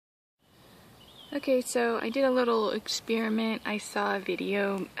Okay, so I did a little experiment. I saw a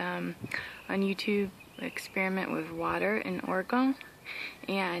video on YouTube, experiment with water and orgone,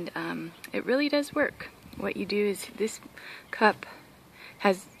 and it really does work. What you do is this cup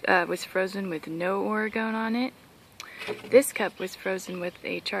was frozen with no orgone on it. This cup was frozen with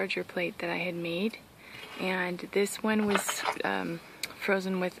a charger plate that I had made, and this one was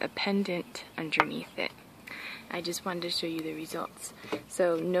frozen with a pendant underneath it. I just wanted to show you the results.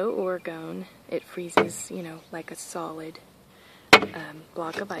 So no orgone, it freezes, you know, like a solid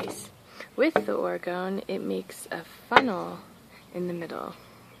block of ice. With the orgone, it makes a funnel in the middle.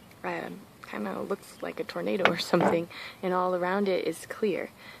 Kind of looks like a tornado or something, and all around it is clear.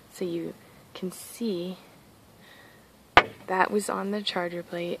 So you can see that was on the charger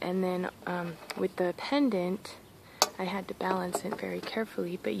plate, and then with the pendant, I had to balance it very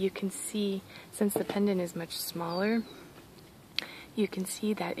carefully, but you can see, since the pendant is much smaller, you can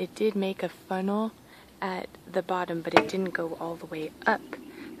see that it did make a funnel at the bottom, but it didn't go all the way up.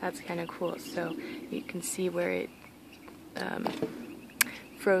 That's kind of cool. So you can see where it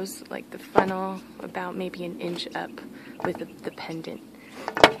froze like the funnel about maybe an inch up with the pendant,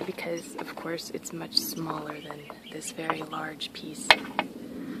 because of course it's much smaller than this very large piece.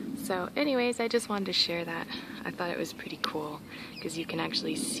 So anyways, I just wanted to share that. I thought it was pretty cool because you can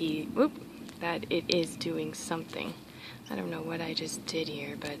actually see that it is doing something. I don't know what I just did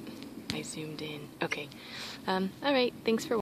here, but I zoomed in. Okay. Alright, thanks for watching.